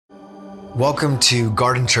Welcome to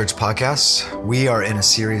Garden.Church podcast. We are in a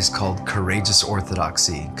series called Courageous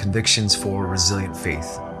Orthodoxy, Convictions for Resilient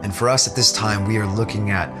Faith. And for us at this time, we are looking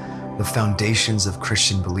at the foundations of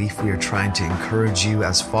Christian belief. We are trying to encourage you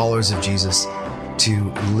as followers of Jesus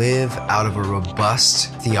to live out of a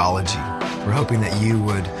robust theology. We're hoping that you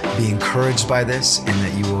would be encouraged by this and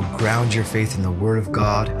that you will ground your faith in the Word of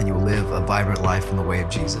God and you will live a vibrant life in the way of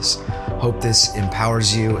Jesus. Hope this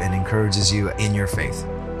empowers you and encourages you in your faith.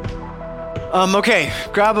 Okay,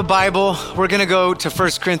 grab a Bible. We're going to go to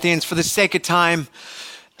 1 Corinthians. For the sake of time,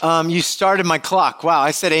 you started my clock. Wow,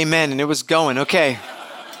 I said amen, and it was going. Okay.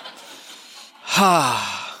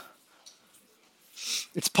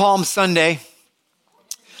 It's Palm Sunday.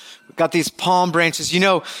 We've got these palm branches. You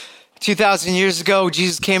know, 2,000 years ago,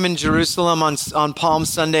 Jesus came in Jerusalem on Palm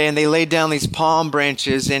Sunday, and they laid down these palm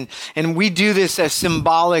branches. And we do this as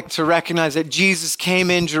symbolic to recognize that Jesus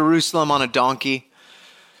came in Jerusalem on a donkey.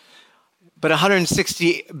 But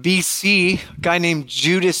 160 BC, a guy named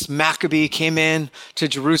Judas Maccabee came in to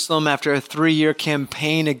Jerusalem after a 3-year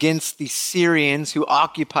campaign against the Syrians who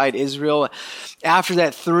occupied Israel. After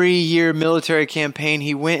that 3-year military campaign,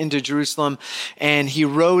 he went into Jerusalem and he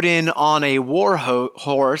rode in on a war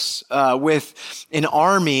horse with an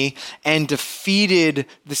army and defeated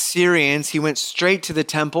the Syrians. He went straight to the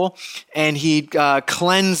temple and he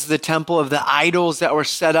cleansed the temple of the idols that were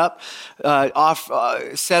set up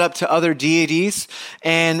to other deities.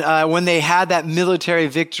 And when they had that military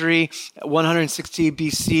victory, 160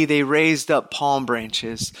 BC, they raised up palm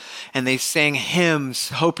branches and they sang hymns,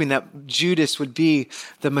 hoping that Judas would be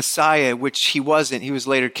the Messiah, which he wasn't. He was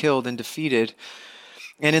later killed and defeated.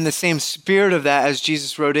 And in the same spirit of that, as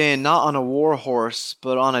Jesus rode in, not on a war horse,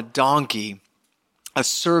 but on a donkey, a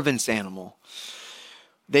servant's animal,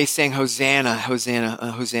 they sang Hosanna,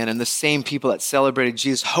 Hosanna, Hosanna. And the same people that celebrated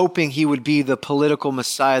Jesus, hoping he would be the political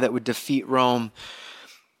Messiah that would defeat Rome,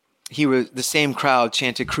 the same crowd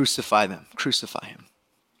chanted, crucify them, crucify him.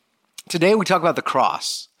 Today we talk about the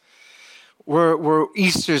cross. We're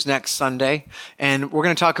Easter's next Sunday, and we're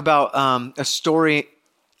going to talk about a story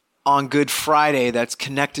on Good Friday that's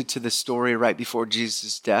connected to the story right before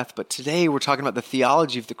Jesus' death. But today we're talking about the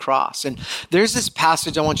theology of the cross. And there's this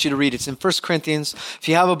passage I want you to read. It's in 1 Corinthians. If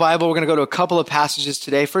you have a Bible, we're going to go to a couple of passages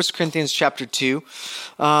today. 1 Corinthians chapter 2.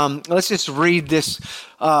 Let's just read this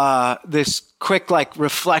quick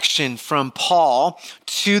reflection from Paul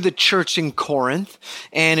to the church in Corinth.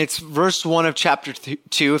 And it's verse 1 of chapter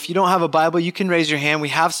 2. If you don't have a Bible, you can raise your hand. We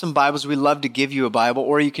have some Bibles. We'd love to give you a Bible,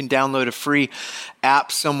 or you can download a free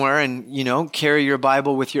app somewhere and, carry your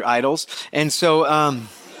Bible with your idols. And so,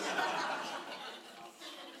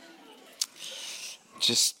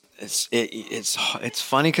 it's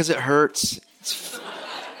funny because it hurts.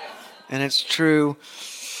 And it's true.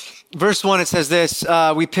 Verse 1, it says this,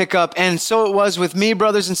 we pick up, and so it was with me,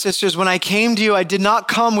 brothers and sisters, when I came to you, I did not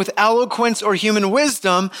come with eloquence or human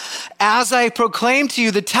wisdom, as I proclaimed to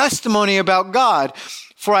you the testimony about God.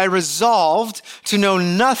 For I resolved to know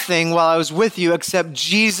nothing while I was with you except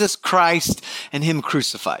Jesus Christ and him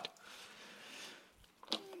crucified.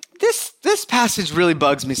 This passage really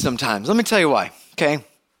bugs me sometimes. Let me tell you why, okay?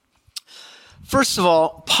 First of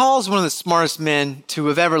all, Paul's one of the smartest men to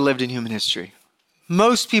have ever lived in human history.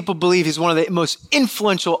 Most people believe he's one of the most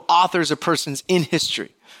influential authors or persons in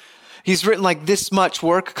history. He's written this much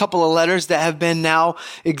work, a couple of letters that have been now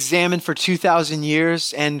examined for 2,000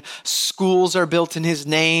 years, and schools are built in his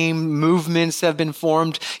name, movements have been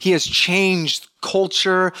formed. He has changed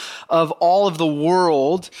culture of all of the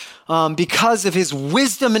world because of his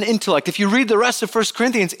wisdom and intellect. If you read the rest of 1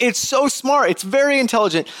 Corinthians, it's so smart, it's very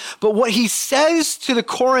intelligent. But what he says to the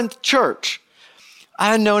Corinth church, I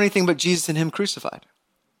didn't know anything but Jesus and him crucified.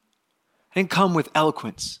 I didn't come with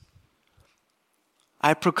eloquence.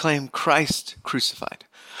 I proclaim Christ crucified.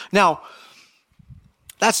 Now,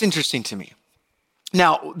 that's interesting to me.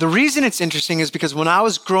 Now, the reason it's interesting is because when I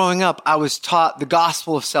was growing up, I was taught the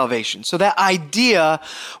gospel of salvation. So that idea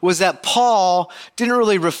was that Paul didn't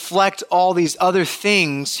really reflect all these other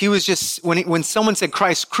things. He was just, when someone said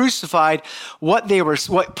Christ crucified, what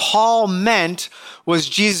Paul meant was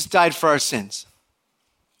Jesus died for our sins.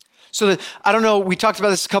 So I don't know, we talked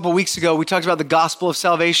about this a couple of weeks ago. We talked about the gospel of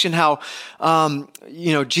salvation, how,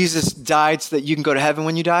 Jesus died so that you can go to heaven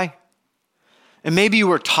when you die. And maybe you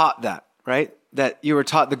were taught that, right? That you were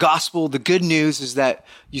taught the gospel, the good news is that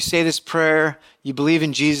you say this prayer, you believe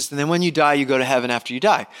in Jesus, and then when you die, you go to heaven after you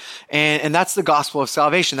die. And that's the gospel of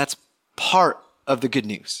salvation. That's part of the good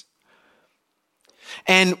news.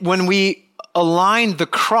 And when we align the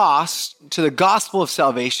cross to the gospel of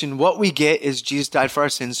salvation, what we get is Jesus died for our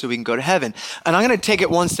sins so we can go to heaven. And I'm going to take it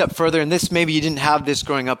one step further, and this, maybe you didn't have this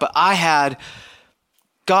growing up, but I had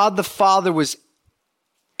God the Father was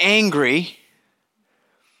angry,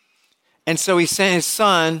 and so he sent his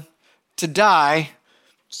son to die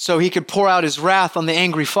so he could pour out his wrath on the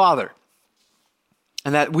angry Father.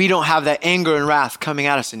 And that we don't have that anger and wrath coming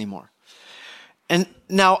at us anymore. And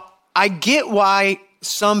now, I get why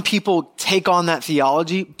some people take on that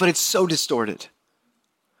theology, but it's so distorted.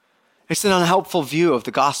 It's an unhelpful view of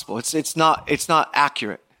the gospel. It's not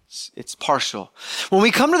accurate. It's partial. When we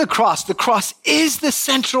come to the cross is the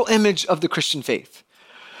central image of the Christian faith.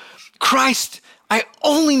 Christ, I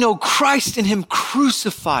only know Christ and him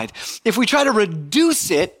crucified. If we try to reduce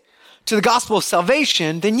it to the gospel of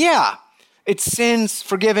salvation, then yeah, it's sins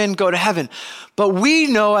forgiven, go to heaven. But we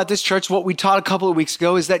know at this church, what we taught a couple of weeks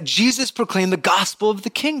ago is that Jesus proclaimed the gospel of the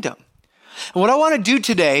kingdom. And what I want to do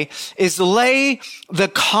today is lay the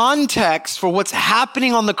context for what's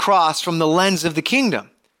happening on the cross from the lens of the kingdom.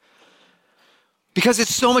 Because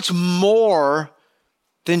it's so much more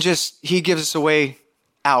than just he gives us a way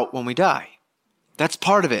out when we die. That's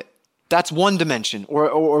part of it. That's one dimension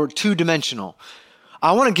or two-dimensional.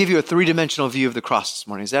 I want to give you a three-dimensional view of the cross this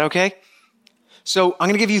morning. Is that okay? So I'm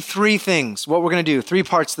going to give you three things, what we're going to do, three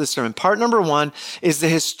parts of the sermon. Part number one is the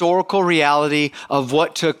historical reality of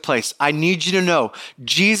what took place. I need you to know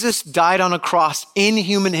Jesus died on a cross in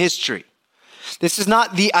human history. This is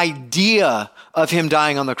not the idea of him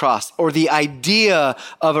dying on the cross or the idea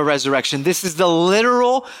of a resurrection. This is the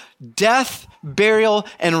literal death, burial,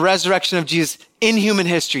 and resurrection of Jesus in human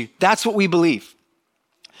history. That's what we believe.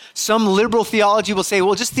 Some liberal theology will say,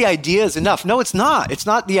 well, just the idea is enough. No, it's not. It's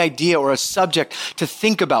not the idea or a subject to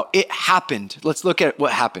think about. It happened. Let's look at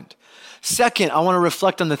what happened. Second, I want to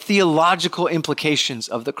reflect on the theological implications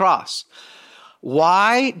of the cross.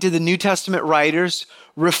 Why did the New Testament writers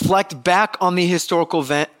reflect back on the historical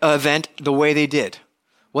event the way they did?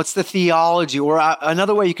 What's the theology? Or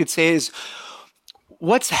another way you could say is,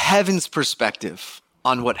 what's heaven's perspective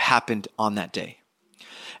on what happened on that day?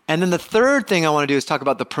 And then the third thing I want to do is talk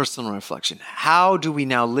about the personal reflection. How do we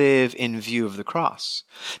now live in view of the cross?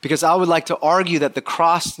 Because I would like to argue that the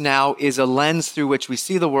cross now is a lens through which we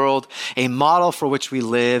see the world, a model for which we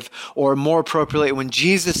live, or more appropriately, when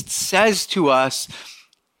Jesus says to us,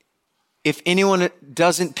 if anyone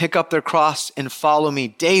doesn't pick up their cross and follow me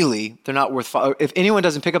daily, they're not worth following. If anyone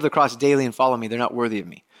doesn't pick up their cross daily and follow me, they're not worthy of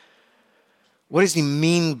me. What does he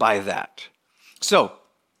mean by that? So,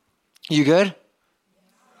 you good?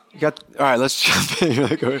 All right, let's jump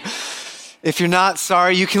in. If you're not,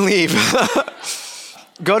 sorry, you can leave.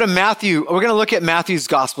 Go to Matthew. We're going to look at Matthew's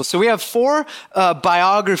gospel. So we have four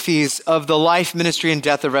biographies of the life, ministry, and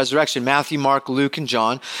death of resurrection: Matthew, Mark, Luke, and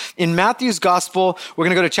John. In Matthew's gospel, we're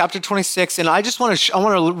going to go to chapter 26, and I just want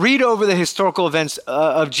to read over the historical events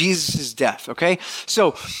of Jesus' death. Okay,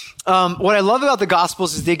 so what I love about the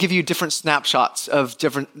Gospels is they give you different snapshots of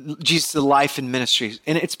different Jesus' life and ministry.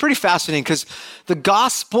 And it's pretty fascinating because the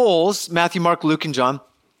Gospels, Matthew, Mark, Luke, and John,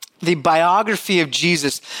 the biography of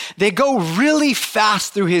Jesus, they go really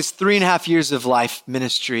fast through his 3.5 years of life,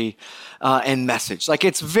 ministry, and message. Like,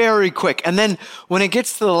 it's very quick. And then when it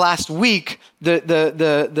gets to the last week,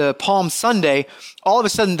 the Palm Sunday, all of a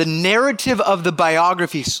sudden the narrative of the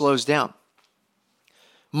biography slows down.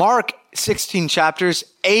 Mark, 16 chapters,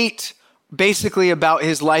 8 basically about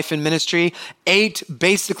his life and ministry, 8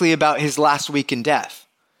 basically about his last week in death.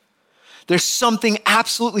 There's something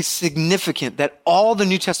absolutely significant that all the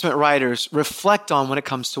New Testament writers reflect on when it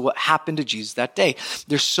comes to what happened to Jesus that day.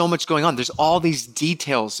 There's so much going on. There's all these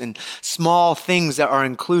details and small things that are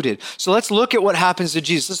included. So let's look at what happens to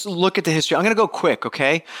Jesus. Let's look at the history. I'm going to go quick,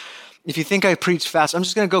 okay? If you think I preach fast, I'm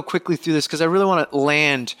just going to go quickly through this because I really want to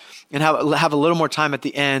land and have a little more time at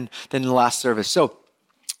the end than in the last service. So,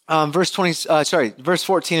 verse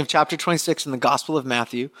 14 of chapter 26 in the Gospel of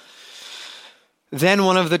Matthew. Then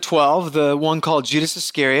one of the 12, the one called Judas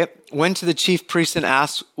Iscariot, went to the chief priests and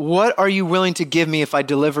asked, "What are you willing to give me if I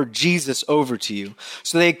deliver Jesus over to you?"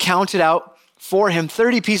 So they counted out for him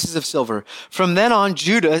 30 pieces of silver. From then on,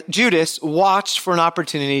 Judas watched for an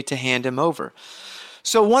opportunity to hand him over.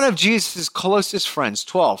 So one of Jesus' closest friends,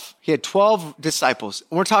 12, he had 12 disciples.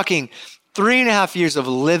 And we're talking 3.5 years of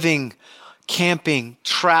living, camping,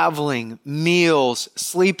 traveling, meals,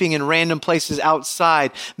 sleeping in random places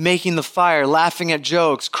outside, making the fire, laughing at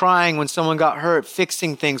jokes, crying when someone got hurt,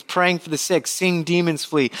 fixing things, praying for the sick, seeing demons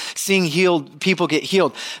flee, seeing healed people get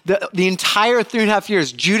healed. The entire 3.5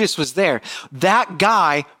 years, Judas was there. That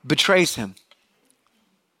guy betrays him.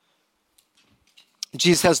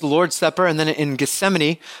 Jesus has the Lord's Supper, and then in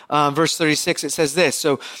Gethsemane, verse 36, it says this.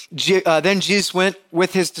 So then Jesus went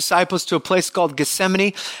with his disciples to a place called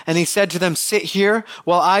Gethsemane, and he said to them, sit here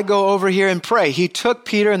while I go over here and pray. He took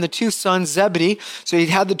Peter and the two sons, Zebedee, so he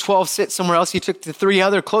had the 12 sit somewhere else. He took the three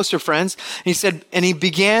other closer friends, and he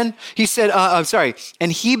began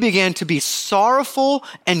to be sorrowful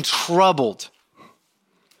and troubled.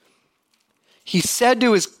 He said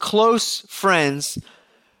to his close friends,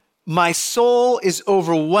 my soul is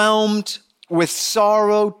overwhelmed with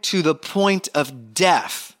sorrow to the point of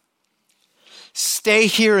death. Stay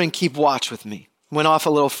here and keep watch with me. Went off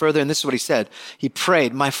a little further, and this is what he said. He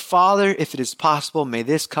prayed, my Father, if it is possible, may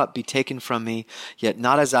this cup be taken from me, yet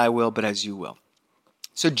not as I will, but as you will.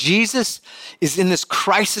 So Jesus is in this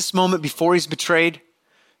crisis moment before he's betrayed,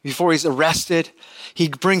 before he's arrested. He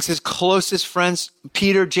brings his closest friends,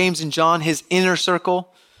 Peter, James, and John, his inner circle.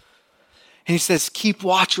 And he says, keep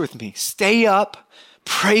watch with me. Stay up.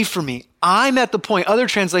 Pray for me. I'm at the point, other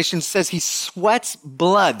translations says he sweats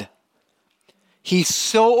blood. He's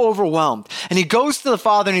so overwhelmed. And he goes to the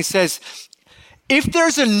Father and he says, if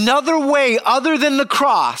there's another way other than the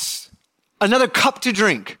cross, another cup to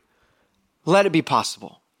drink, let it be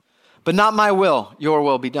possible. But not my will, your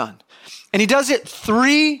will be done. And he does it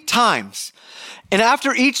 3 times. And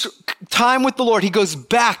after each time with the Lord, he goes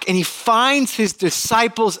back and he finds his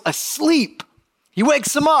disciples asleep. He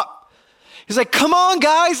wakes them up. He's like, come on,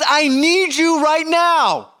 guys, I need you right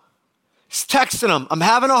now. He's texting them, I'm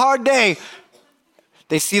having a hard day.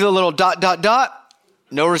 They see the little ...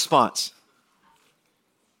 no response. ...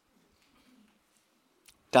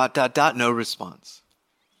 no response.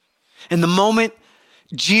 In the moment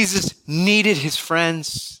Jesus needed his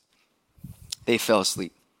friends, they fell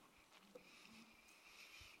asleep.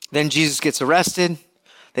 Then Jesus gets arrested.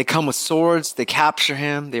 They come with swords. They capture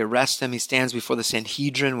him. They arrest him. He stands before the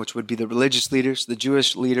Sanhedrin, which would be the religious leaders, the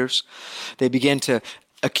Jewish leaders. They begin to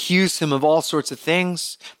accuse him of all sorts of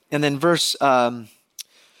things. And then verse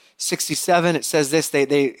 67, it says this: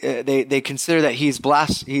 they consider that he's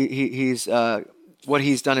what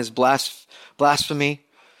he's done is blasphemy.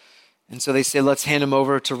 And so they say, let's hand him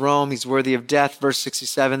over to Rome. He's worthy of death. Verse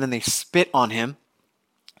 67, then they spit on him.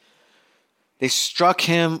 They struck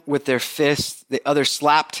him with their fists. The others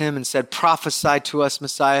slapped him and said, prophesy to us,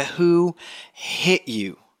 Messiah, who hit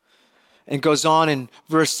you? And it goes on in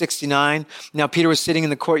verse 69. Now Peter was sitting in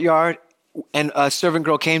the courtyard, and a servant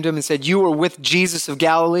girl came to him and said, you were with Jesus of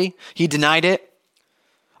Galilee. He denied it.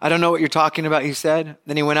 I don't know what you're talking about, he said.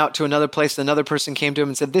 Then he went out to another place. Another person came to him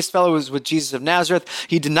and said, this fellow was with Jesus of Nazareth.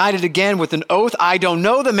 He denied it again with an oath. I don't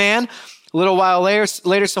know the man. A little while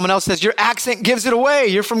later, someone else says, your accent gives it away.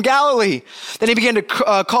 You're from Galilee. Then he began to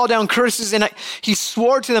call down curses, and he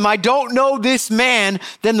swore to them, I don't know this man.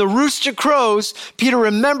 Then the rooster crows. Peter,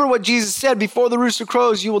 remember what Jesus said, before the rooster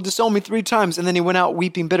crows, you will disown me 3 times. And then he went out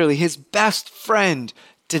weeping bitterly. His best friend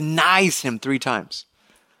denies him 3 times.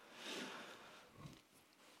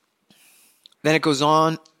 Then it goes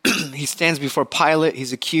on. He stands before Pilate.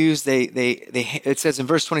 He's accused. It says in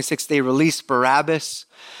verse 26, they release Barabbas.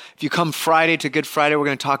 If you come Friday to Good Friday, we're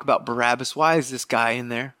going to talk about Barabbas. Why is this guy in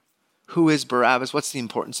there? Who is Barabbas? What's the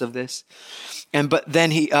importance of this? But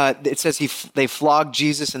then it says they flogged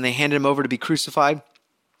Jesus and they handed him over to be crucified.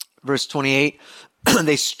 Verse 28,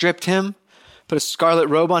 they stripped him, put a scarlet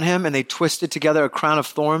robe on him, and they twisted together a crown of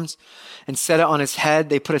thorns and set it on his head.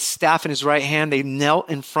 They put a staff in his right hand. They knelt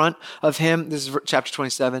in front of him. This is chapter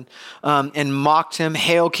 27, and mocked him.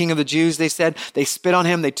 Hail, King of the Jews, they said. They spit on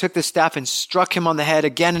him. They took the staff and struck him on the head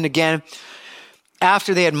again and again.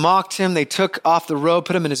 After they had mocked him, they took off the robe,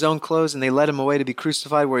 put him in his own clothes, and they led him away to be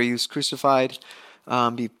crucified, where he was crucified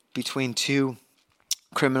between 2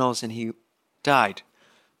 criminals, and he died.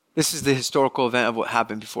 This is the historical event of what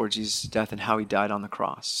happened before Jesus' death and how he died on the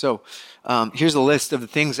cross. So here's a list of the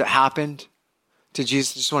things that happened to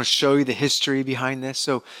Jesus. I just want to show you the history behind this.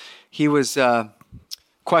 So he was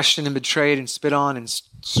questioned and betrayed and spit on and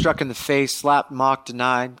struck in the face, slapped, mocked,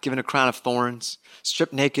 denied, given a crown of thorns,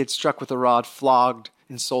 stripped naked, struck with a rod, flogged,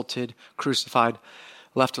 insulted, crucified,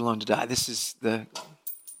 left alone to die. This is the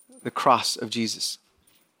cross of Jesus.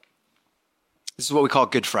 This is what we call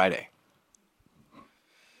Good Friday.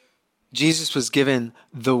 Jesus was given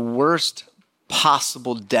the worst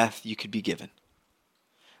possible death you could be given.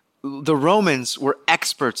 The Romans were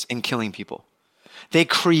experts in killing people. They were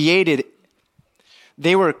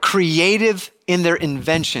creative in their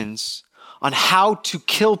inventions on how to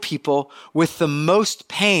kill people with the most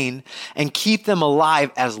pain and keep them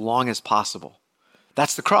alive as long as possible.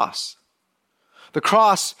 That's the cross. The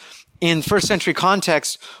cross, in first century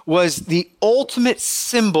context, was the ultimate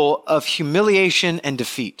symbol of humiliation and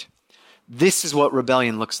defeat. this is what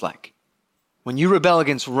rebellion looks like. When you rebel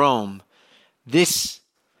against Rome, this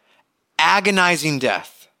agonizing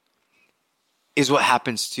death is what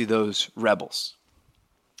happens to those rebels,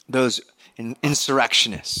 those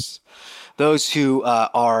insurrectionists, those who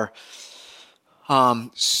are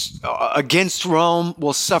against Rome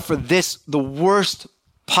will suffer the worst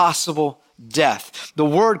possible death. The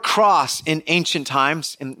word cross in ancient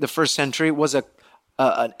times, in the first century, was an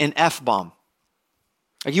F-bomb.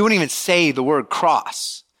 Like you wouldn't even say the word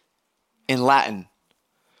cross in Latin.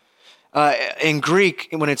 In Greek,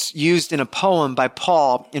 when it's used in a poem by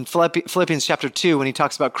Paul in Philippians chapter 2, when he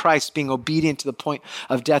talks about Christ being obedient to the point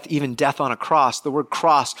of death, even death on a cross, the word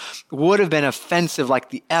cross would have been offensive like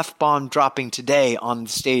the F-bomb dropping today on the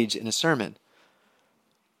stage in a sermon.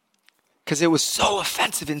 Because it was so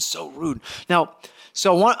offensive and so rude. Now,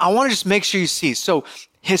 so I want to just make sure you see. So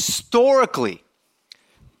historically,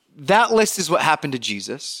 that list is what happened to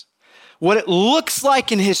Jesus. What it looks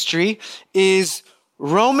like in history is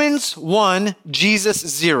Romans 1, Jesus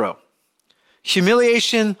 0.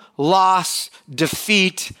 Humiliation, loss,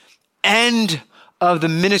 defeat, end of the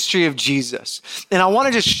ministry of Jesus. And I want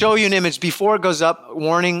to just show you an image before it goes up.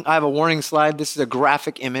 Warning, I have a warning slide. This is a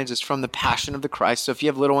graphic image. It's from the Passion of the Christ. So if you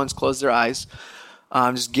have little ones, close their eyes.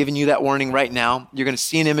 I'm just giving you that warning right now. You're going to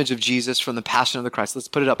see an image of Jesus from the Passion of the Christ. Let's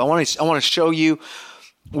put it up. I want to show you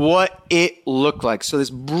what it looked like. So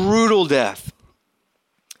this brutal death.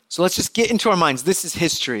 So let's just get into our minds. This is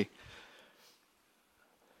history.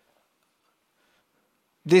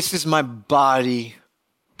 This is my body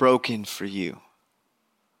broken for you.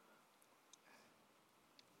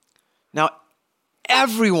 Now,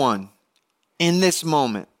 everyone in this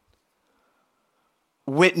moment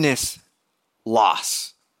witness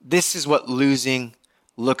loss. This is what losing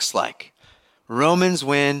looks like. Romans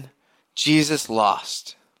win, Jesus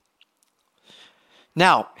lost.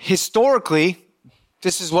 Now, historically,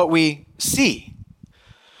 this is what we see.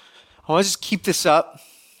 I want to just keep this up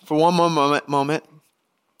for one more moment.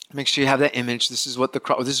 Make sure you have that image. This is what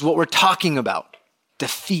we're talking about.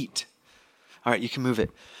 Defeat. All right, you can move it.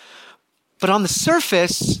 But on the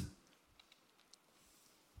surface,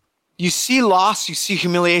 you see loss, you see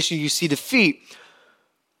humiliation, you see defeat.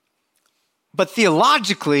 But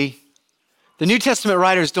theologically, the New Testament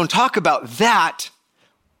writers don't talk about that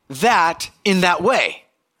in that way.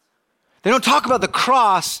 They don't talk about the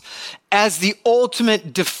cross as the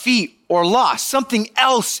ultimate defeat or loss. Something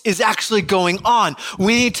else is actually going on.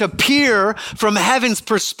 We need to peer from heaven's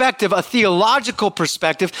perspective, a theological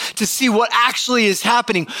perspective, to see what actually is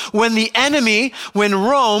happening. When the enemy, when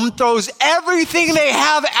Rome throws everything they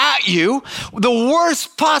have at you, the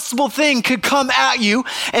worst possible thing could come at you,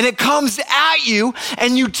 and it comes at you,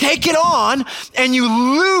 and you take it on, and you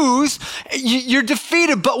lose, you're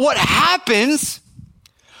defeated. But what happens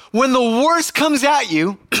when the worst comes at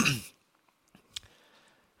you,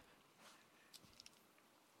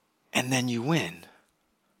 and then you win?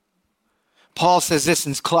 Paul says this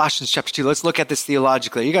in Colossians chapter 2. Let's look at this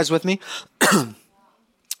theologically. Are you guys with me?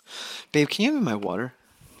 Babe, can you have me my water?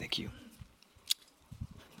 Thank you.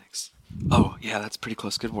 Thanks. Oh, yeah, that's pretty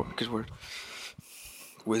close. Good word. Good word.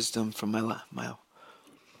 Wisdom from my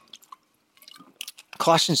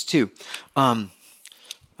Colossians 2. I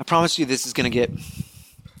promise you this is going to get...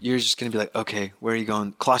 You're just going to be like, okay, where are you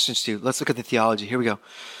going? Colossians 2. Let's look at the theology. Here we go.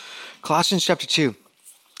 Colossians chapter 2.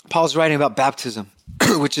 Paul's writing about baptism,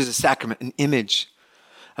 which is a sacrament, an image,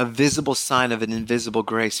 a visible sign of an invisible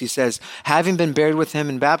grace. He says, having been buried with him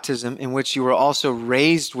in baptism, in which you were also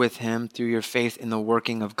raised with him through your faith in the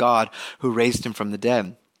working of God, who raised him from the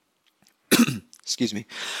dead. Excuse me.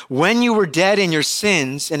 When you were dead in your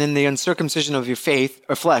sins and in the uncircumcision of your faith,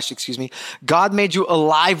 or flesh, God made you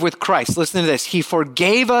alive with Christ. Listen to this. He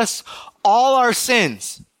forgave us all our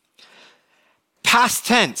sins. Past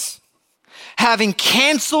tense. Having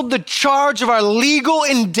canceled the charge of our legal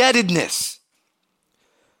indebtedness,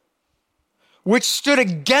 which stood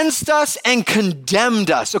against us and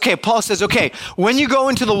condemned us. Okay, Paul says, okay, when you go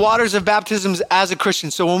into the waters of baptisms as a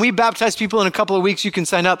Christian, so when we baptize people in a couple of weeks, you can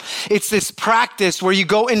sign up. It's this practice where you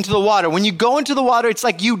go into the water. When you go into the water, it's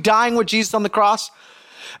like you dying with Jesus on the cross.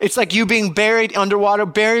 It's like you being buried underwater,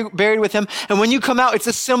 buried with him. And when you come out, it's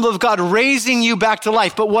a symbol of God raising you back to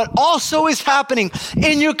life. But what also is happening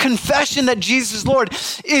in your confession that Jesus is Lord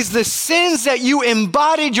is the sins that you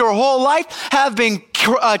embodied your whole life have been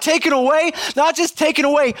taken away, not just taken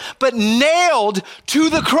away, but nailed to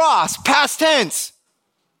the cross, past tense.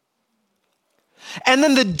 And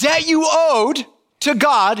then the debt you owed to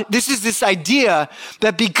God, this is this idea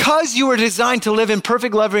that because you were designed to live in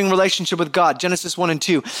perfect loving relationship with God, Genesis 1 and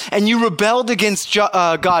 2, and you rebelled against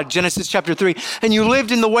God, Genesis chapter 3, and you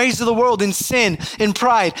lived in the ways of the world in sin, in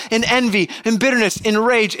pride, in envy, in bitterness, in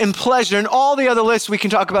rage, in pleasure, and all the other lists we can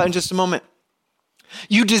talk about in just a moment.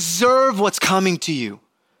 You deserve what's coming to you,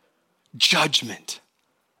 judgment.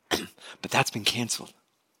 But that's been canceled.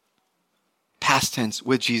 Past tense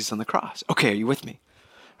with Jesus on the cross. Okay, are you with me?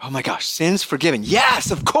 Oh my gosh, sins forgiven. Yes,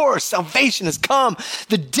 of course, salvation has come.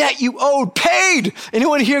 The debt you owed, paid.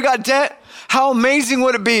 Anyone here got debt? How amazing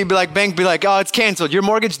would it be? Bank be like, oh, it's canceled. Your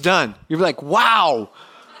mortgage done. You're like, wow.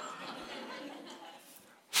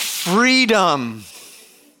 Freedom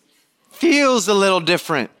feels a little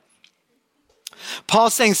different.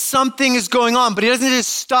 Paul's saying something is going on, but he doesn't just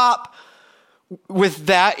stop with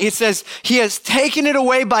that. It says he has taken it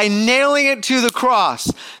away by nailing it to the cross.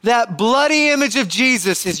 That bloody image of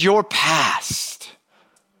Jesus is your past.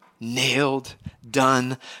 Nailed,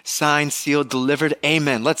 done, signed, sealed, delivered.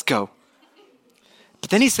 Amen. Let's go. But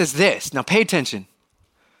then he says this. Now pay attention.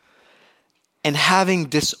 And having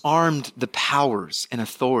disarmed the powers and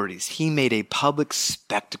authorities, he made a public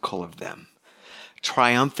spectacle of them,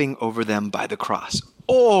 triumphing over them by the cross.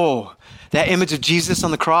 Oh, that image of Jesus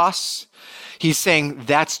on the cross. He's saying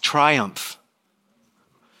that's triumph.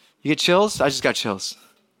 You get chills? I just got chills.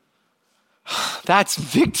 That's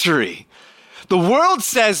victory. The world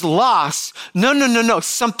says loss. No.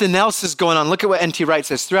 Something else is going on. Look at what N.T. Wright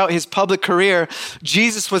says. Throughout his public career,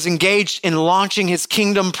 Jesus was engaged in launching his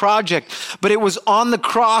kingdom project, but it was on the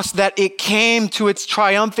cross that it came to its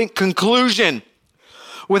triumphant conclusion.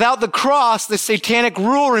 Without the cross, the satanic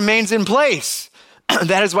rule remains in place.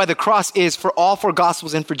 That is why the cross is, for all four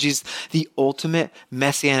gospels and for Jesus, the ultimate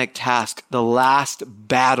messianic task, the last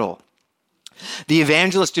battle. The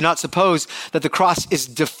evangelists do not suppose that the cross is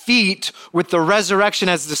defeat with the resurrection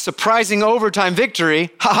as the surprising overtime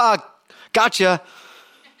victory. Gotcha.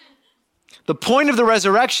 The point of the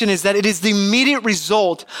resurrection is that it is the immediate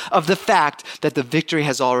result of the fact that the victory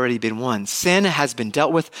has already been won. Sin has been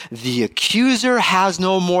dealt with. The accuser has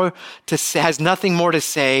nothing more to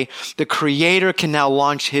say. The Creator can now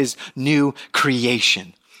launch his new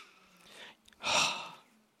creation.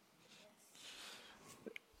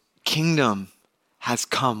 Kingdom has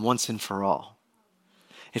come once and for all.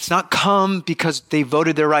 It's not come because they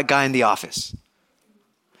voted their right guy in the office.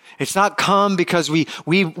 It's not come because we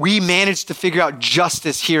managed to figure out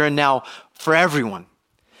justice here and now for everyone.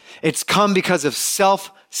 It's come because of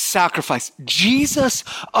self-sacrifice. Jesus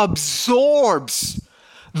absorbs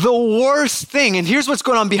the worst thing. And here's what's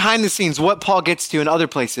going on behind the scenes, what Paul gets to in other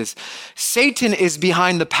places. Satan is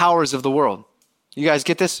behind the powers of the world. You guys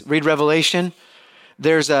get this? Read Revelation.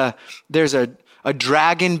 There's a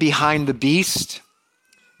dragon behind the beast.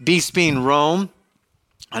 Beast being Rome.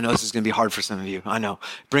 I know this is going to be hard for some of you. I know.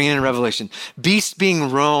 Bring it in Revelation. Beast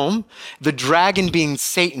being Rome, the dragon being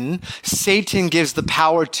Satan. Satan gives the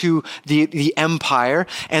power to the empire,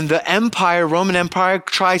 and the empire, Roman Empire,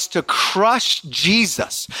 tries to crush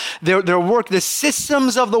Jesus. The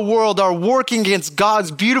systems of the world are working against God's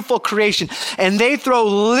beautiful creation, and they throw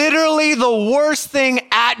literally the worst thing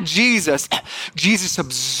at Jesus. Jesus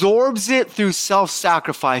absorbs it through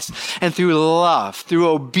self-sacrifice and through love, through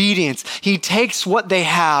obedience. He takes what they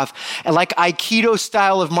have, and like Aikido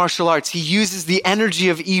style of martial arts, he uses the energy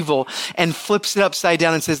of evil and flips it upside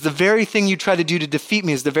down and says, the very thing you try to do to defeat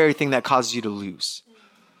me is the very thing that causes you to lose.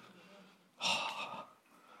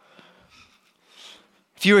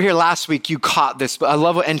 If you were here last week, you caught this, but I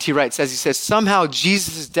love what N.T. Wright says. He says, somehow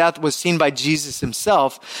Jesus' death was seen by Jesus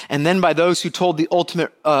himself, and then by those who told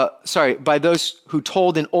by those who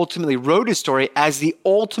told and ultimately wrote his story as the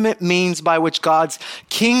ultimate means by which God's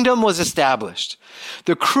kingdom was established.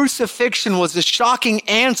 The crucifixion was the shocking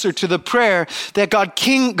answer to the prayer that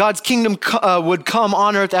God's kingdom would come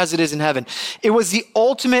on earth as it is in heaven. It was the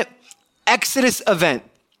ultimate Exodus event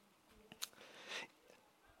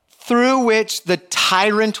through which the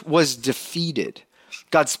tyrant was defeated.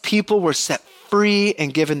 God's people were set free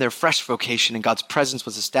and given their fresh vocation, and God's presence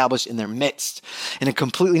was established in their midst in a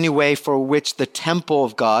completely new way for which the temple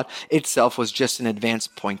of God itself was just an advance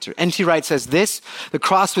pointer. N.T. Wright says this, the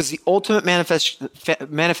cross was the ultimate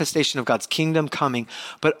manifestation of God's kingdom coming,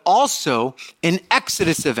 but also an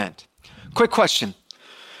Exodus event. Quick question.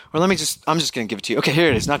 Or I'm just going to give it to you. Okay, here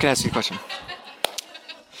it is. Not going to ask you a question.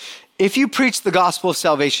 If you preach the gospel of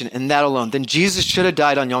salvation and that alone, then Jesus should have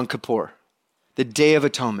died on Yom Kippur, the Day of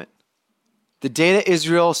Atonement, the day that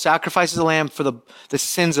Israel sacrifices a lamb for the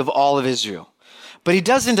sins of all of Israel. But he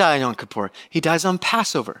doesn't die on Yom Kippur. He dies on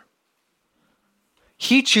Passover.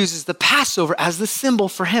 He chooses the Passover as the symbol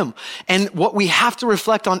for him. And what we have to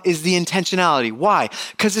reflect on is the intentionality. Why?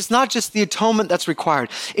 Because it's not just the atonement that's required.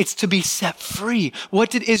 It's to be set free. What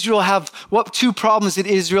did Israel have? What two problems did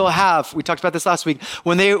Israel have? We talked about this last week.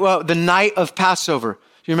 When the night of Passover,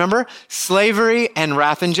 you remember? Slavery and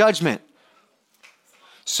wrath and judgment.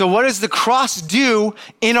 So what does the cross do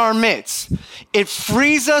in our midst? It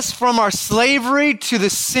frees us from our slavery to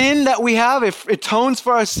the sin that we have. It atones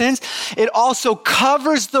for our sins. It also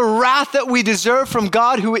covers the wrath that we deserve from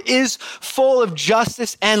God, who is full of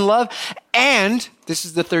justice and love. And this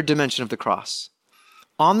is the third dimension of the cross.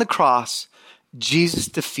 On the cross, Jesus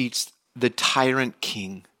defeats the tyrant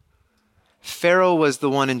king. Pharaoh was the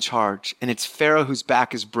one in charge, and it's Pharaoh whose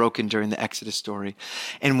back is broken during the Exodus story.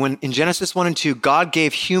 And when in Genesis 1 and 2, God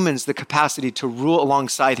gave humans the capacity to rule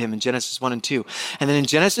alongside him in Genesis 1 and 2. And then in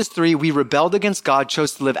Genesis 3, we rebelled against God,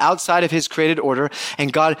 chose to live outside of his created order.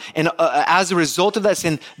 And as a result of that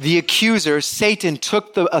sin, the accuser, Satan,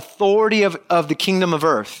 took the authority of the kingdom of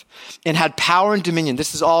earth and had power and dominion.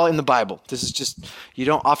 This is all in the Bible. This is just, you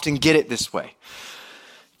don't often get it this way.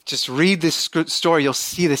 Just read this story, you'll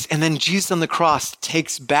see this. And then Jesus on the cross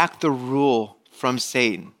takes back the rule from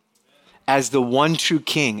Satan as the one true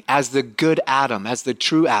king, as the good Adam, as the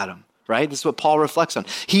true Adam, right? This is what Paul reflects on.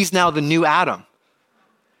 He's now the new Adam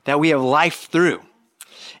that we have life through.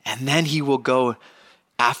 And then he will go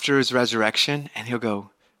after his resurrection and he'll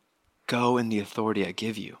go in the authority I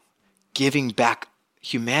give you, giving back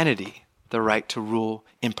humanity the right to rule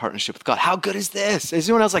in partnership with God. How good is this? Is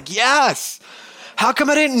anyone else like, yes? How come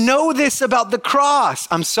I didn't know this about the cross?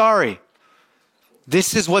 I'm sorry.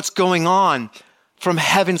 This is what's going on from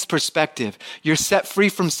heaven's perspective. You're set free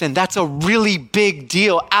from sin. That's a really big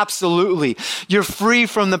deal. Absolutely. You're free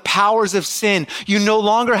from the powers of sin. You no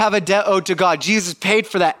longer have a debt owed to God. Jesus paid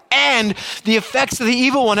for that. And the effects of the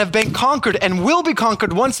evil one have been conquered and will be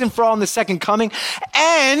conquered once and for all in the second coming.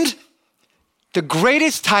 And the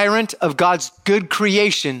greatest tyrant of God's good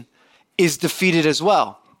creation is defeated as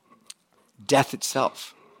well. Death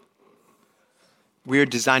itself. We are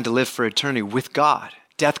designed to live for eternity with God.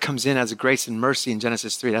 Death comes in as a grace and mercy in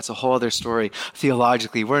Genesis 3. That's a whole other story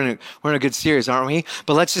theologically. We're in a good series, aren't we?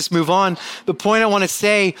 But let's just move on. The point I want to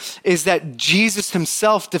say is that Jesus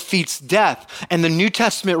himself defeats death, and the New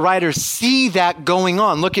Testament writers see that going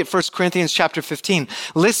on. Look at 1 Corinthians chapter 15.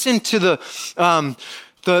 Listen to the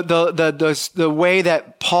way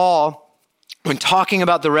that Paul, when talking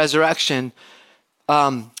about the resurrection,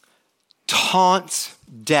 taunts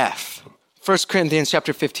death. 1 Corinthians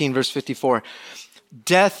chapter 15, verse 54.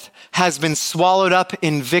 Death has been swallowed up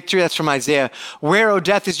in victory. That's from Isaiah. Where, O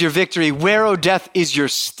death, is your victory? Where, O death, is your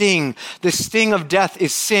sting? The sting of death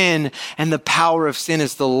is sin, and the power of sin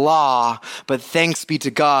is the law. But thanks be to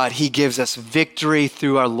God, he gives us victory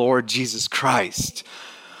through our Lord Jesus Christ.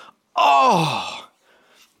 Oh,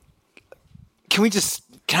 can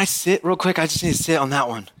I sit real quick? I just need to sit on that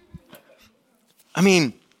one. I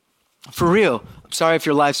mean, for real. I'm sorry if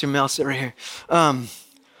your live stream, I'll sit right here.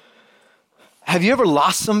 Have you ever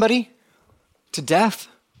lost somebody to death?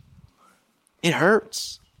 It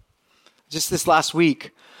hurts. Just this last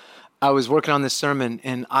week, I was working on this sermon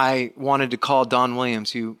and I wanted to call Don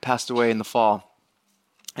Williams, who passed away in the fall.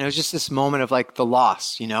 And it was just this moment of like the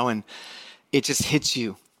loss, and it just hits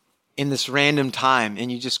you in this random time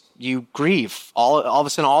and you grieve. All of a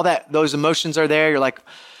sudden, those emotions are there. You're like,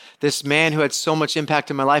 this man who had so much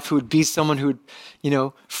impact in my life, who would be someone who would,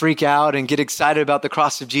 freak out and get excited about the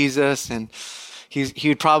cross of Jesus. And he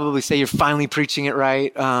would probably say, you're finally preaching it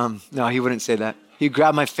right. No, he wouldn't say that. He'd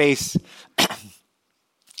grab my face and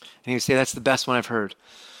he would say, that's the best one I've heard.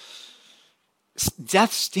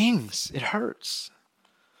 Death stings. It hurts.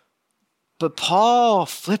 But Paul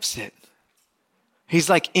flips it.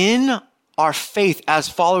 He's like, in our faith as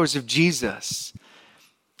followers of Jesus,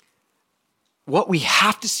 what we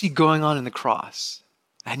have to see going on in the cross,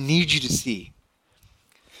 I need you to see,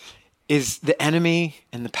 is the enemy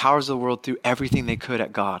and the powers of the world threw everything they could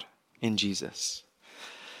at God in Jesus.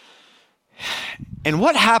 And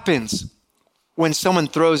what happens when someone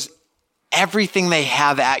throws everything they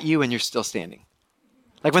have at you and you're still standing?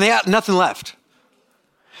 Like when they have nothing left.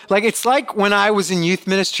 Like it's like when I was in youth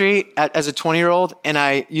ministry as a 20-year-old and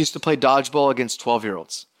I used to play dodgeball against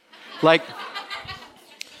 12-year-olds. Like,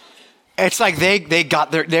 it's like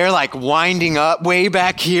they're like winding up way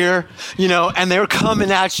back here, and they're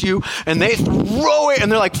coming at you and they throw it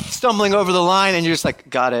and they're like stumbling over the line and you're just like,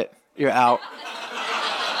 got it, you're out.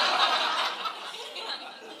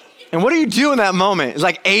 And what do you do in that moment? It's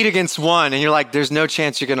like 8 against 1 and you're like, there's no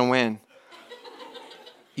chance you're going to win.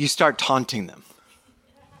 You start taunting them.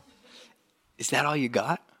 Is that all you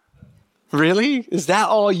got? Really? Is that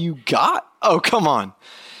all you got? Oh, come on.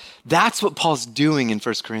 That's what Paul's doing in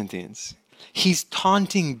 1 Corinthians. He's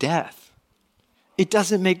taunting death. It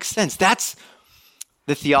doesn't make sense. That's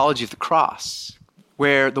the theology of the cross,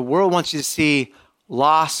 where the world wants you to see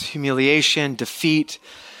loss, humiliation, defeat.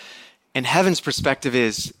 And heaven's perspective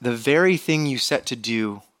is the very thing you set to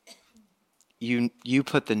do, you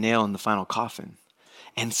put the nail in the final coffin.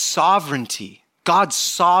 And sovereignty, God's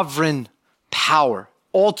sovereign power,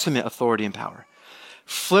 ultimate authority and power,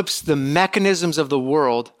 flips the mechanisms of the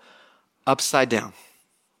world upside down.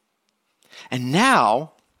 And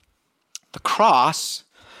now the cross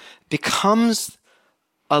becomes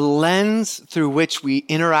a lens through which we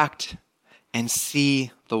interact and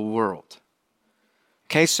see the world.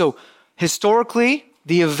 Okay, so historically,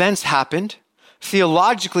 the events happened.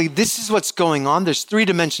 Theologically, this is what's going on. There's 3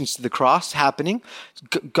 dimensions to the cross happening.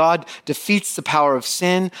 God defeats the power of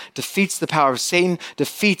sin, defeats the power of Satan,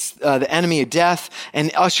 defeats the enemy of death,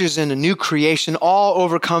 and ushers in a new creation, all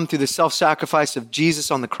overcome through the self-sacrifice of Jesus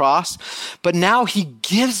on the cross. But now he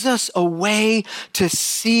gives us a way to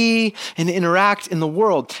see and interact in the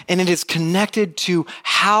world. And it is connected to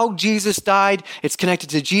how Jesus died. It's connected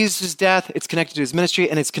to Jesus' death. It's connected to his ministry,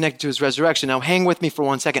 and it's connected to his resurrection. Now, hang with me for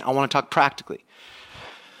 1 second. I want to talk practically.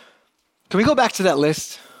 Can we go back to that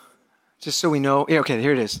list? Just so we know. Yeah, okay,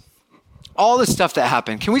 here it is. All the stuff that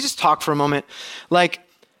happened. Can we just talk for a moment? Like,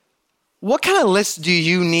 what kind of list do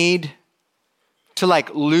you need to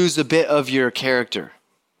like lose a bit of your character?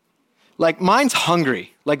 Like mine's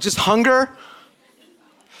hungry. Like just hunger.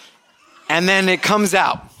 And then it comes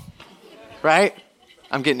out. Right?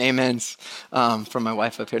 I'm getting amens from my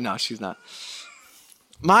wife up here. No, she's not.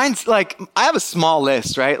 Mine's like, I have a small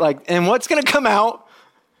list, right? Like, and what's going to come out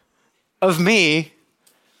of me,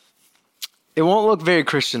 it won't look very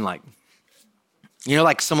Christian-like. You know,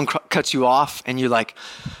 like someone cuts you off and you're like,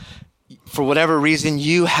 for whatever reason,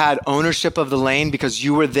 you had ownership of the lane because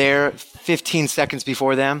you were there 15 seconds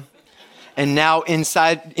before them. And now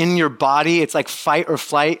inside, in your body, it's like fight or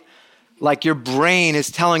flight. Like your brain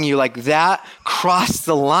is telling you like that crossed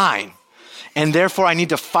the line. And therefore I need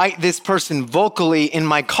to fight this person vocally in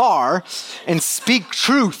my car and speak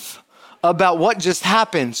truth about what just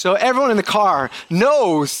happened. So everyone in the car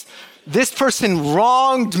knows this person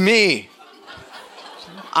wronged me.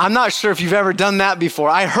 I'm not sure if you've ever done that before.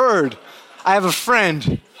 I have a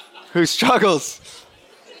friend who struggles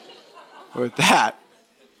with that.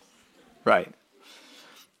 Right.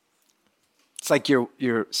 It's like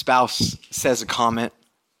your spouse says a comment,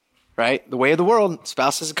 right? The way of the world,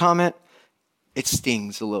 spouse says a comment, it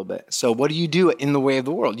stings a little bit. So what do you do in the way of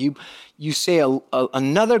the world? You say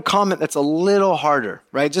another comment that's a little harder,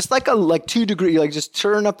 right? Just like 2 degree, like just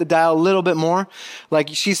turn up the dial a little bit more. Like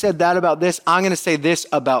she said that about this, I'm going to say this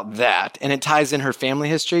about that. And it ties in her family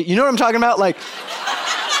history. You know what I'm talking about? Like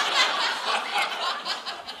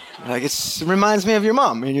it reminds me of your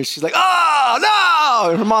mom. And she's like, oh,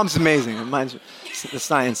 no! Her mom's amazing. It's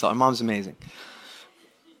not an insult. Her mom's amazing.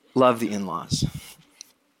 Love the in-laws.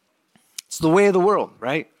 It's the way of the world,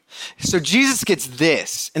 right? So Jesus gets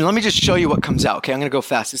this, and let me just show you what comes out. Okay, I'm going to go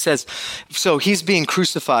fast. It says, so he's being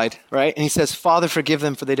crucified, right? And he says, Father, forgive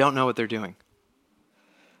them, for they don't know what they're doing.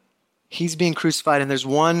 He's being crucified, and there's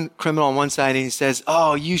one criminal on one side, and he says,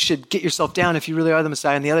 oh, you should get yourself down if you really are the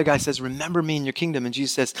Messiah. And the other guy says, remember me in your kingdom. And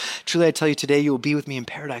Jesus says, truly I tell you, today you will be with me in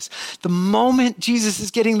paradise. The moment Jesus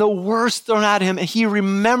is getting the worst thrown at him, and he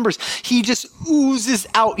remembers, he just oozes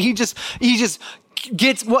out. He just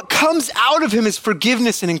gets, what comes out of him is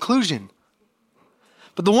forgiveness and inclusion.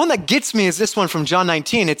 But the one that gets me is this one from John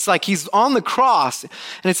 19. It's like he's on the cross. And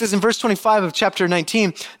it says in verse 25 of chapter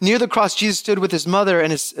 19, near the cross, Jesus stood with his mother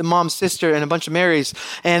and his mom's sister and a bunch of Marys.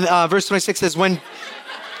 And verse 26 says, when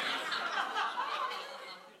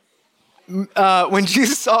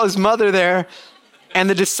Jesus saw his mother there and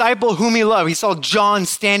the disciple whom he loved, he saw John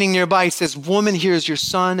standing nearby. He says, woman, here is your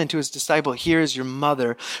son. And to his disciple, here is your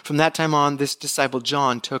mother. From that time on, this disciple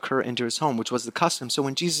John took her into his home, which was the custom. So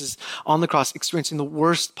when Jesus is on the cross, experiencing the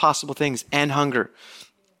worst possible things and hunger,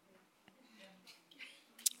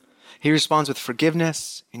 he responds with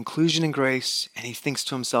forgiveness, inclusion, and grace. And he thinks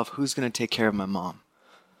to himself, who's going to take care of my mom?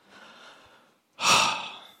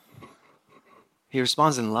 He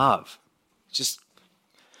responds in love.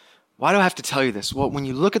 Why do I have to tell you this? Well, when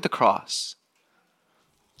you look at the cross,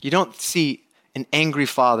 you don't see an angry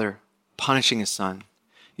father punishing his son.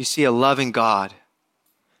 You see a loving God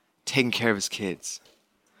taking care of his kids.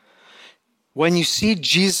 When you see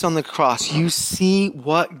Jesus on the cross, you see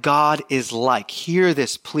what God is like. Hear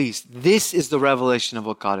this, please. This is the revelation of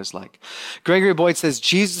what God is like. Gregory Boyd says,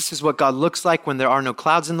 Jesus is what God looks like when there are no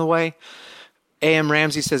clouds in the way. A.M.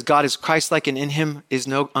 Ramsey says, God is Christ-like and in him is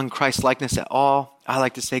no unChrist-likeness at all. I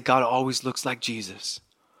like to say God always looks like Jesus.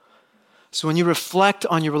 So when you reflect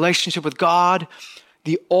on your relationship with God,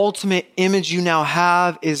 the ultimate image you now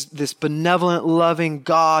have is this benevolent, loving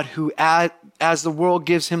God who, as the world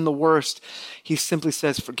gives him the worst, he simply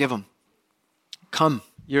says, forgive him. Come,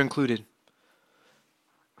 you're included.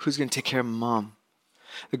 Who's going to take care of mom?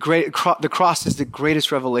 The cross is the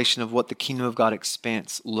greatest revelation of what the kingdom of God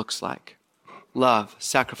expanse looks like. Love,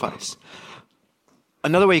 sacrifice.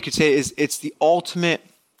 Another way you could say it is it's the ultimate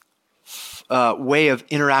way of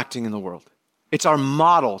interacting in the world. It's our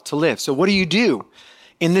model to live. So what do you do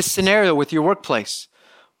in this scenario with your workplace?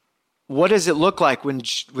 What does it look like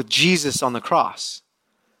with Jesus on the cross?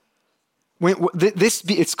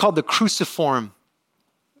 It's called the cruciform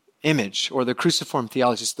image or the cruciform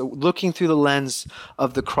theology. It's looking through the lens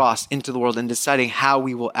of the cross into the world and deciding how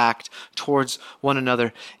we will act towards one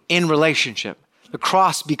another in relationship. The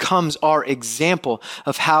cross becomes our example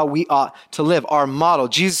of how we ought to live, our model.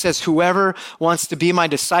 Jesus says, whoever wants to be my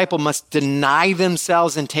disciple must deny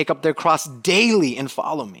themselves and take up their cross daily and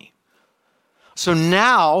follow me. So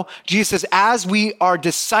now, Jesus says, as we are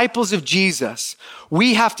disciples of Jesus,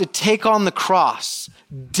 we have to take on the cross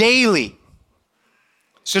daily.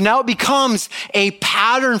 So now it becomes a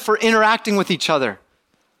pattern for interacting with each other.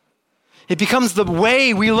 It becomes the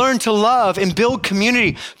way we learn to love and build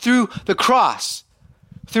community through the cross,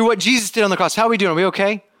 through what Jesus did on the cross. How are we doing? Are we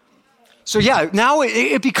okay? So yeah, now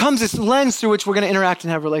it becomes this lens through which we're going to interact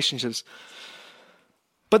and have relationships.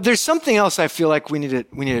 But there's something else I feel like we need to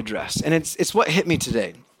address, and it's what hit me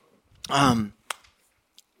today. I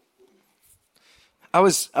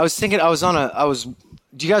was thinking.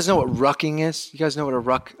 Do you guys know what rucking is? You guys know what a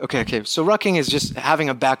ruck? Okay. So rucking is just having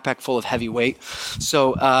a backpack full of heavy weight.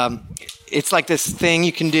 So it's like this thing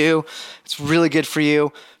you can do. It's really good for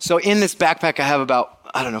you. So in this backpack, I have about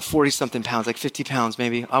 40 something pounds, like 50 pounds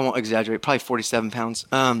maybe. I won't exaggerate. Probably 47 pounds.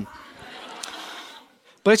 But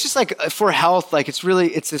it's just like for health, like it's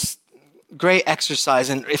this great exercise.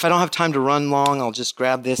 And if I don't have time to run long, I'll just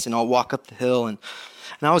grab this and I'll walk up the hill. And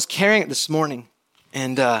I was carrying it this morning,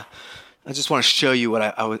 and I just want to show you what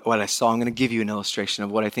I saw. I'm going to give you an illustration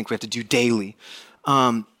of what I think we have to do daily.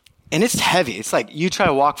 And it's heavy. It's like you try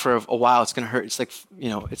to walk for a while, it's going to hurt. It's like,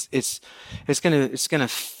 you're going to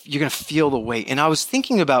feel the weight. And I was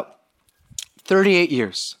thinking about 38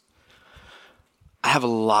 years. I have a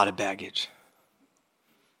lot of baggage.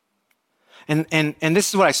 And this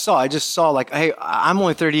is what I saw. I just saw like, hey, I'm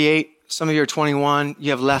only 38. Some of you are 21.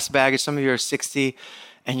 You have less baggage. Some of you are 60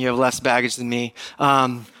 and you have less baggage than me.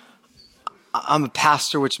 I'm a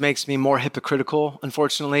pastor, which makes me more hypocritical,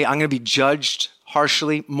 unfortunately. I'm going to be judged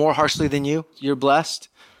more harshly than you. You're blessed.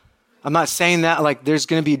 I'm not saying that like there's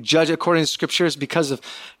going to be a judge according to scriptures because of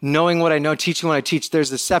knowing what I know, teaching what I teach.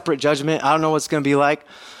 There's a separate judgment. I don't know what it's going to be like.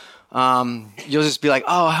 You'll just be like,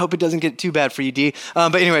 oh, I hope it doesn't get too bad for you, D.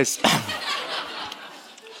 But anyways,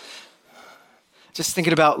 just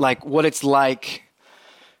thinking about like what it's like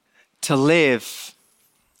to live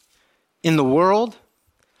in the world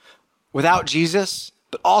without Jesus,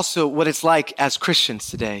 but also what it's like as Christians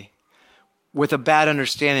today with a bad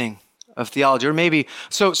understanding of theology. Or maybe,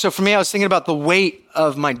 so for me, I was thinking about the weight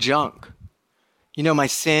of my junk. My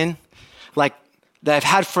sin, like that I've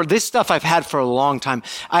had I've had for a long time.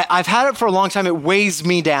 I've had it for a long time. It weighs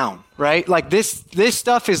me down, right? Like this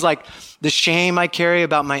stuff is like the shame I carry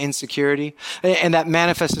about my insecurity, and that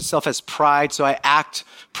manifests itself as pride. So I act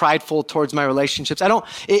prideful towards my relationships.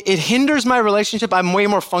 It hinders my relationship. I'm way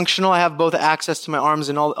more functional. I have both access to my arms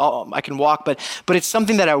and all I can walk, but it's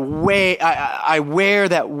something that I wear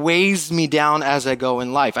that weighs me down as I go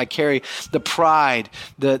in life. I carry the pride,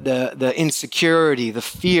 the insecurity, the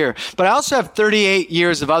fear, but I also have 38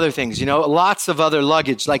 years of other things, lots of other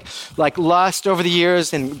luggage, like lust over the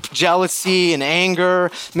years and jealousy and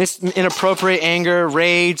anger, inappropriate anger,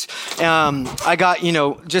 rage. I got,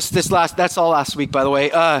 just that's all last week, by the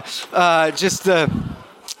way. Just the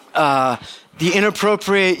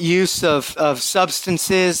inappropriate use of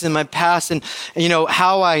substances in my past, and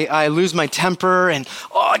how I lose my temper, and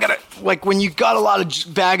I gotta, like, when you got a lot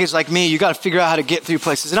of baggage like me, you gotta figure out how to get through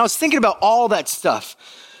places. And I was thinking about all that stuff.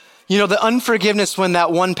 The unforgiveness when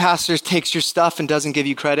that one pastor takes your stuff and doesn't give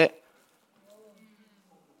you credit.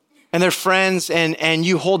 And they're friends, and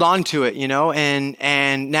you hold on to it,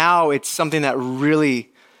 and now it's something that really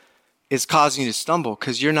is causing you to stumble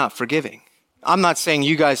because you're not forgiving. I'm not saying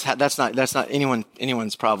you guys that's not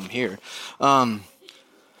anyone's problem here. But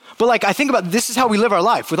like, I think about this is how we live our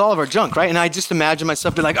life with all of our junk, right? And I just imagine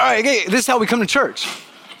myself being like, all right, hey, this is how we come to church.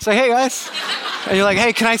 It's like, hey guys. And you're like,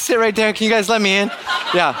 hey, can I sit right there? Can you guys let me in?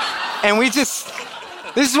 Yeah. And this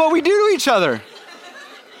is what we do to each other.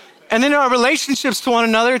 And then in our relationships to one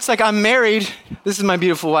another, it's like I'm married. This is my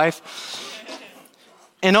beautiful wife.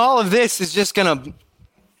 And all of this is just going to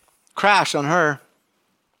crash on her.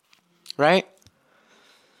 Right?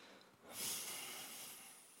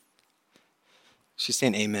 She's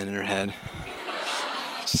saying amen in her head.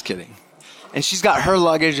 Just kidding. And she's got her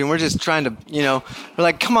luggage and we're just trying to, we're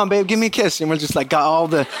like, come on, babe, give me a kiss. And we're just like, got all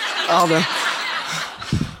the.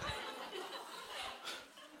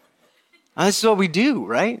 And this is what we do,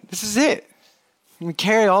 right? This is it. We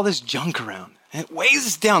carry all this junk around. And it weighs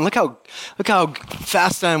us down. Look how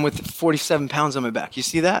fast I am with 47 pounds on my back. You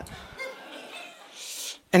see that?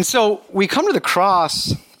 And so we come to the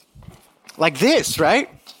cross like this, right?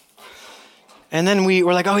 And then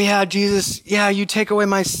we're like, oh yeah, Jesus, yeah, you take away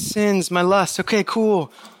my sins, my lust. Okay, cool.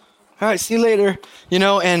 All right, see you later.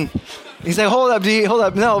 And he's like, hold up, D, hold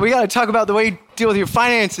up. No, we got to talk about the way you deal with your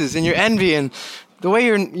finances and your envy and the way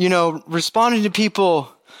you're, responding to people.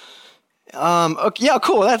 Okay, yeah,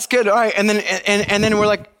 cool, that's good. All right, and then we're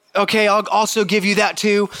like, okay, I'll also give you that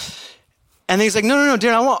too. And then he's like, no,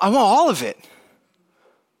 dude, I want all of it.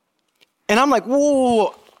 And I'm like,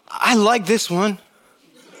 whoa, I like this one.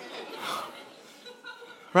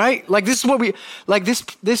 Right? Like this is what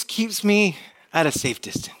this keeps me at a safe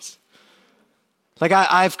distance. Like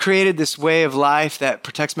I've created this way of life that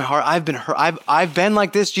protects my heart. I've been hurt. I've been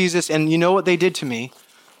like this, Jesus, and you know what they did to me.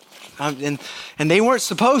 And they weren't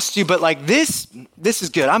supposed to, but like this is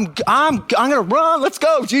good. I'm gonna run. Let's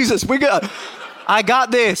go, Jesus. I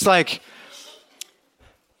got this. Like,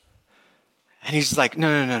 and he's like,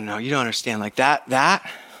 no, you don't understand. Like that,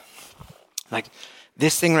 like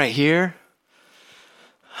this thing right here.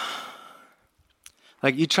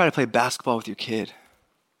 Like you try to play basketball with your kid.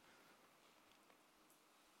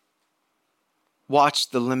 Watch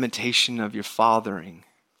the limitation of your fathering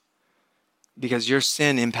because your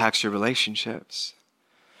sin impacts your relationships.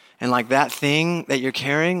 And like that thing that you're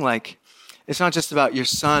carrying, like it's not just about your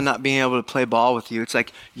son not being able to play ball with you. It's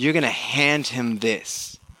like you're going to hand him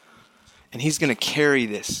this and he's going to carry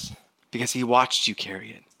this because he watched you carry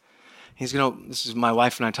it. This is my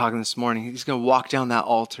wife and I talking this morning. He's going to walk down that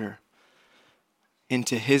altar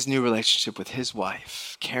into his new relationship with his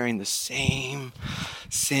wife, carrying the same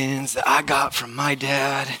sins that I got from my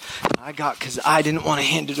dad. I got because I didn't want to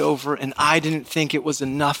hand it over and I didn't think it was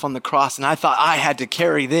enough on the cross and I thought I had to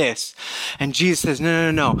carry this. And Jesus says,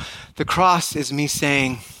 no. The cross is me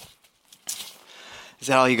saying, is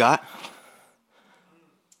that all you got?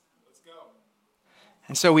 Let's go.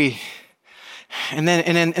 And so And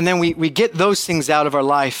then we get those things out of our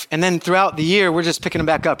life. And then throughout the year, we're just picking them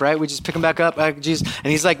back up, right? We just pick them back up. Jesus.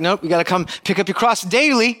 And he's like, nope, you got to come pick up your cross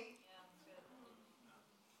daily.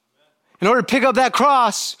 In order to pick up that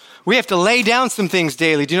cross, we have to lay down some things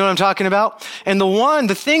daily. Do you know what I'm talking about? And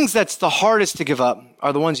the things that's the hardest to give up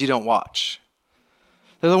are the ones you don't watch.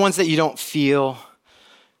 They're the ones that you don't feel.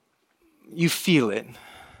 You feel it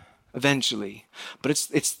eventually, but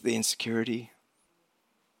it's the insecurity.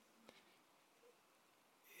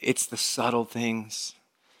 It's the subtle things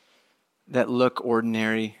that look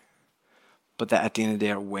ordinary, but that at the end of the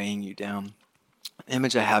day are weighing you down. The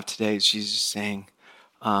image I have today is she's just saying,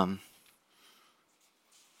 let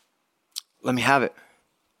me have it.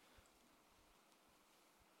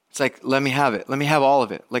 It's like, let me have it. Let me have all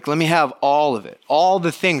of it. Like, let me have all of it. All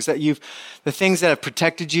the things that have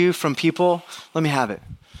protected you from people, let me have it.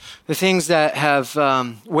 The things that have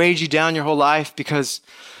weighed you down your whole life because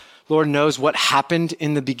Lord knows what happened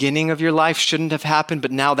in the beginning of your life shouldn't have happened, but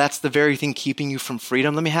now that's the very thing keeping you from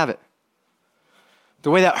freedom. Let me have it. The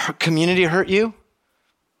way that community hurt you,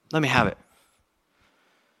 let me have it.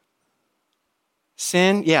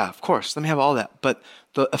 Sin, yeah, of course, let me have all that. But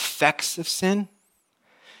the effects of sin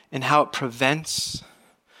and how it prevents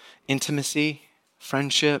intimacy,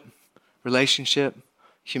 friendship, relationship,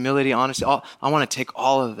 humility, honesty, I want to take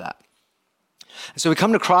all of that. And so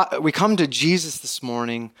we come to Jesus this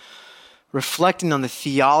morning reflecting on the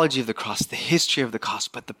theology of the cross, the history of the cross,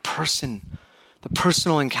 but the personal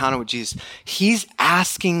encounter with Jesus. He's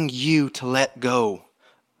asking you to let go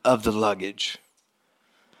of the luggage.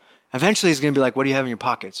 Eventually he's going to be like, what do you have in your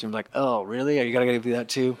pockets? And you're like, oh, really? Are you going to do that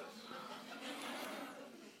too?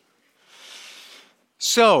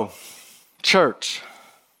 So, church,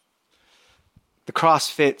 the cross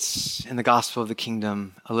fits in the gospel of the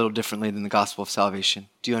kingdom a little differently than the gospel of salvation.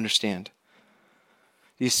 Do you understand?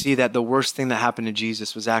 Do you see that the worst thing that happened to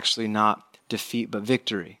Jesus was actually not defeat, but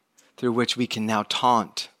victory, through which we can now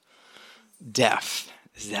taunt death?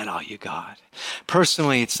 Is that all you got?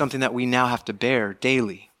 Personally, it's something that we now have to bear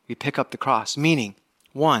daily. We pick up the cross, meaning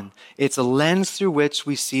One, it's a lens through which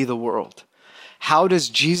we see the world. How does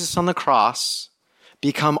Jesus on the cross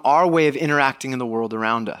become our way of interacting in the world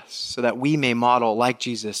around us so that we may model like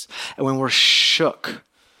Jesus? And when we're shook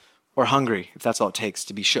or hungry, if that's all it takes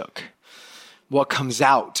to be shook, what comes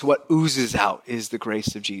out, what oozes out is the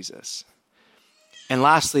grace of Jesus. And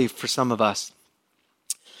lastly, for some of us,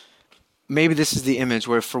 maybe this is the image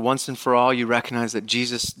where for once and for all, you recognize that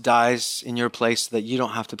Jesus dies in your place so that you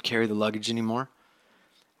don't have to carry the luggage anymore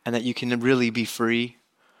and that you can really be free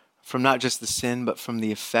from not just the sin, but from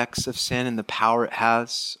the effects of sin and the power it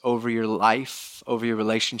has over your life, over your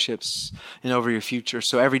relationships, and over your future.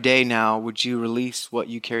 So every day now, would you release what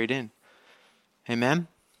you carried in? Amen?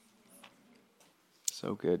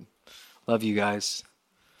 So good. Love you guys.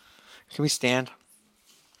 Can we stand?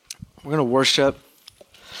 We're going to worship.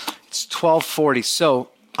 It's 12:40. So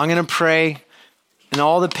I'm going to pray, and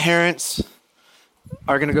all the parents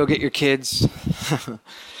are going to go get your kids.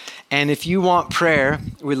 And if you want prayer,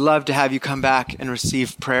 we'd love to have you come back and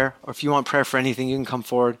receive prayer. Or if you want prayer for anything, you can come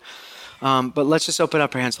forward. But let's just open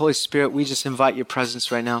up our hands. Holy Spirit, we just invite your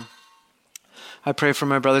presence right now. I pray for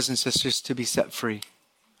my brothers and sisters to be set free,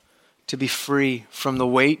 to be free from the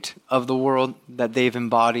weight of the world that they've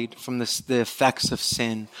embodied, from the effects of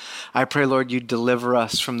sin. I pray, Lord, you deliver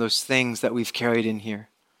us from those things that we've carried in here.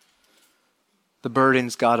 The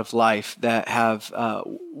burdens, God, of life that have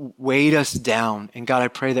weighed us down. And God, I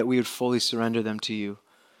pray that we would fully surrender them to you,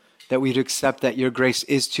 that we'd accept that your grace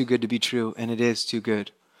is too good to be true, and it is too good.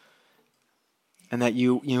 And that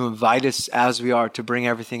you invite us as we are to bring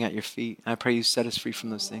everything at your feet. And I pray you set us free from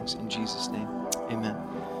those things. In Jesus' name, amen.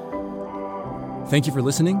 Thank you for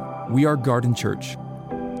listening. We are Garden Church.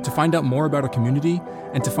 To find out more about our community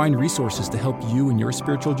and to find resources to help you in your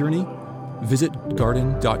spiritual journey, visit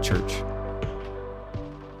garden.church.